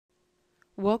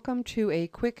Welcome to a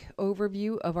quick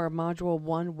overview of our Module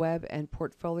 1 Web and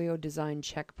Portfolio Design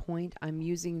Checkpoint. I'm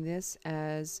using this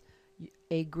as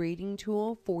a grading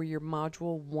tool for your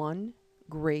Module 1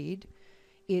 grade.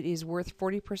 It is worth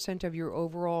 40% of your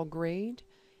overall grade.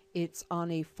 It's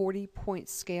on a 40-point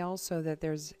scale so that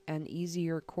there's an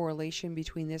easier correlation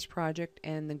between this project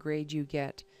and the grade you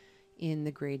get in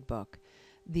the grade book.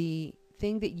 The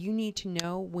thing that you need to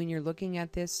know when you're looking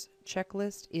at this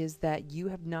checklist is that you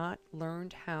have not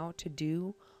learned how to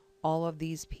do all of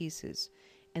these pieces,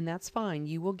 and that's fine.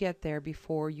 You will get there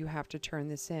before you have to turn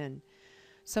this in.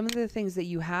 Some of the things that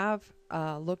you have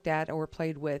looked at or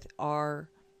played with are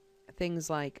things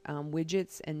like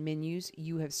widgets and menus.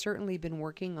 You have certainly been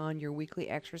working on your weekly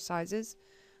exercises,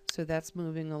 so that's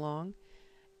moving along.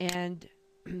 And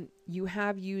you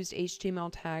have used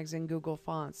HTML tags and Google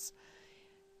Fonts.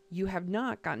 You have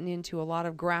not gotten into a lot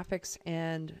of graphics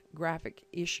and graphic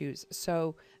issues.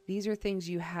 So these are things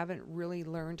you haven't really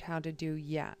learned how to do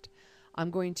yet.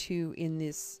 I'm going to, in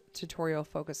this tutorial,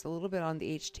 focus a little bit on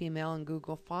the HTML and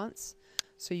Google Fonts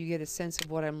so you get a sense of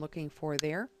what I'm looking for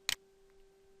there.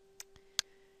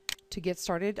 To get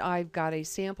started, I've got a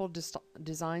sample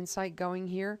design site going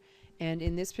here, and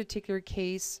in this particular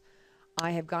case,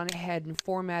 I have gone ahead and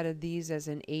formatted these as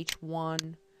an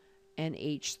H1 and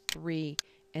H3.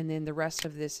 And then the rest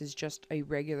of this is just a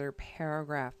regular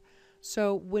paragraph.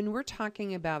 So when we're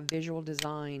talking about visual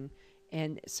design,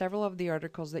 and several of the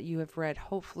articles that you have read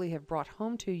hopefully have brought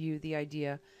home to you the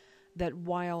idea that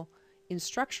while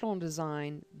instructional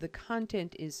design, the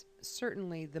content is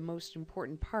certainly the most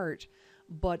important part,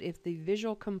 but if the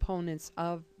visual components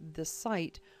of the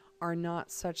site are not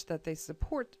such that they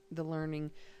support the learning,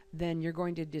 then you're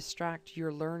going to distract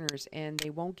your learners and they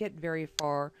won't get very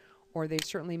far, or they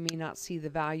certainly may not see the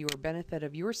value or benefit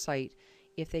of your site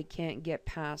if they can't get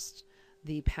past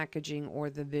the packaging or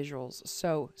the visuals.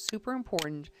 So super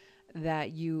important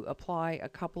that you apply a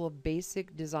couple of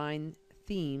basic design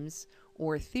themes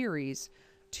or theories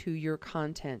to your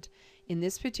content. In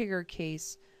this particular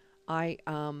case, I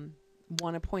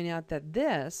want to point out that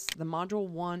the Module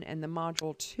 1 and the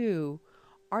Module 2,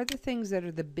 are the things that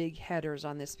are the big headers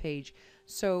on this page.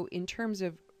 So in terms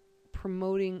of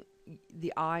promoting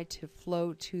the eye to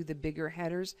flow to the bigger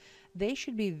headers, they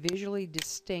should be visually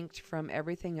distinct from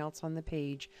everything else on the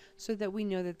page so that we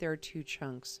know that there are two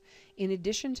chunks. In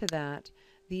addition to that,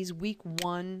 these week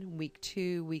 1, week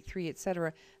 2, week 3,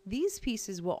 etc., these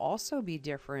pieces will also be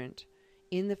different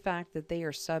in the fact that they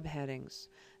are subheadings.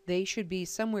 They should be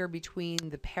somewhere between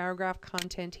the paragraph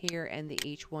content here and the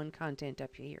H1 content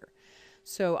up here.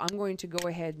 So I'm going to go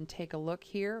ahead and take a look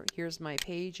here. Here's my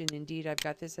page, and indeed I've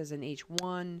got this as an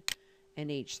H1, an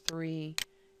H3,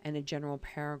 and a general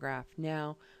paragraph.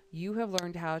 Now, you have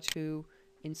learned how to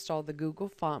install the Google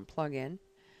Font plugin,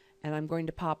 and I'm going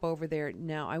to pop over there.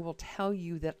 Now, I will tell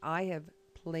you that I have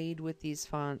played with these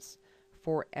fonts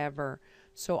forever,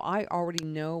 so I already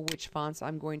know which fonts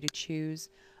I'm going to choose,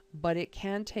 but it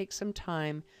can take some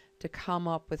time to come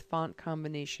up with font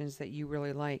combinations that you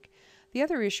really like. The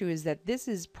other issue is that this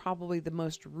is probably the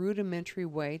most rudimentary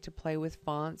way to play with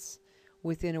fonts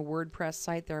within a WordPress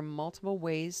site. There are multiple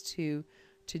ways to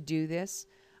do this,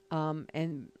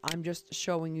 and I'm just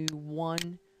showing you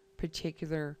one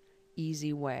particular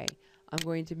easy way. I'm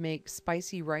going to make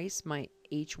spicy rice my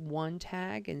H1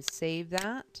 tag and save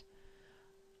that.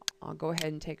 I'll go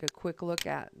ahead and take a quick look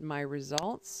at my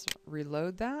results,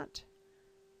 reload that,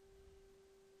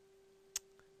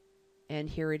 and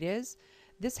here it is.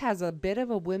 This has a bit of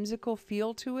a whimsical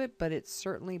feel to it, but it's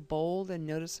certainly bold and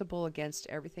noticeable against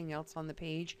everything else on the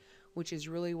page, which is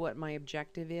really what my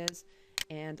objective is.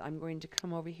 And I'm going to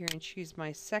come over here and choose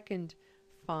my second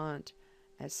font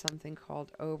as something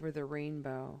called Over the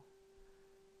Rainbow.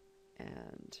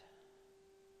 And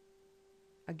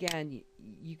again,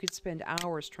 you could spend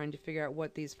hours trying to figure out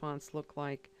what these fonts look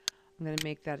like. I'm going to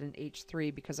make that an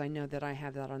H3 because I know that I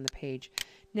have that on the page.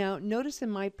 Now, notice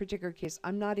in my particular case,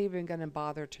 I'm not even going to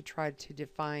bother to try to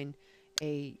define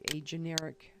a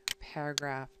generic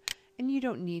paragraph, and you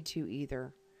don't need to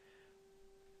either.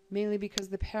 Mainly because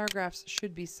the paragraphs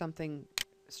should be something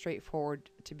straightforward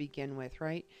to begin with,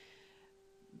 right?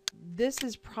 This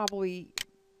is probably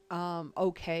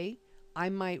okay. I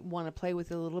might want to play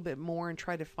with it a little bit more and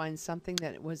try to find something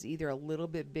that was either a little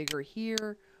bit bigger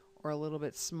here or a little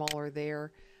bit smaller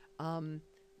there.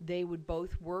 They would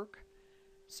both work,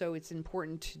 so it's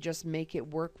important to just make it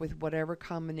work with whatever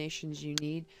combinations you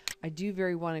need. I do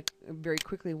very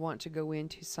quickly want to go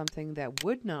into something that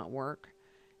would not work,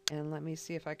 and let me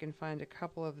see if I can find a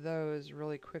couple of those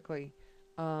really quickly.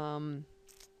 I'm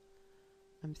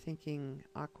thinking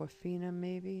Aquafina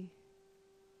maybe.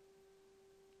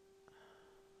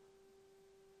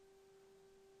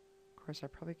 Of course, I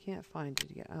probably can't find it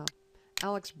again. Oh,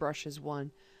 Alex Brush is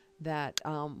one that,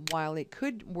 while it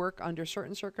could work under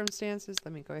certain circumstances,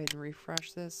 let me go ahead and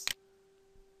refresh this.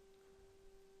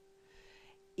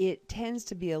 It tends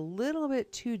to be a little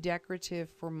bit too decorative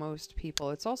for most people.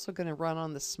 It's also going to run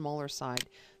on the smaller side,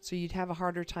 so you'd have a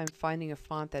harder time finding a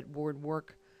font that would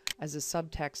work as a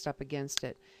subtext up against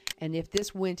it. And if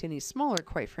this went any smaller,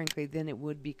 quite frankly, then it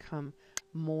would become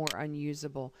more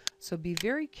unusable. So be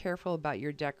very careful about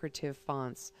your decorative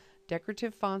fonts.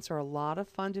 Decorative fonts are a lot of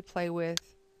fun to play with,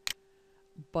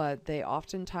 but they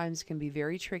oftentimes can be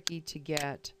very tricky to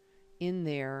get in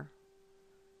there.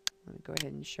 Let me go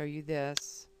ahead and show you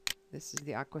this. This is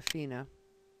the Aquafina.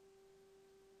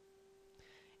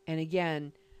 And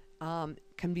again,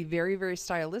 can be very, very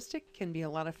stylistic, can be a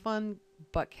lot of fun,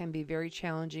 but can be very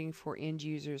challenging for end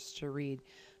users to read.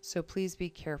 So please be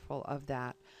careful of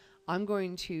that. I'm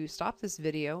going to stop this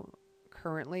video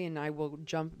currently, and I will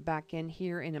jump back in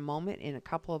here in a moment in a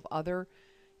couple of other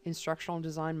instructional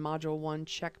design module 1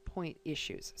 checkpoint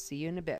issues. See you in a bit.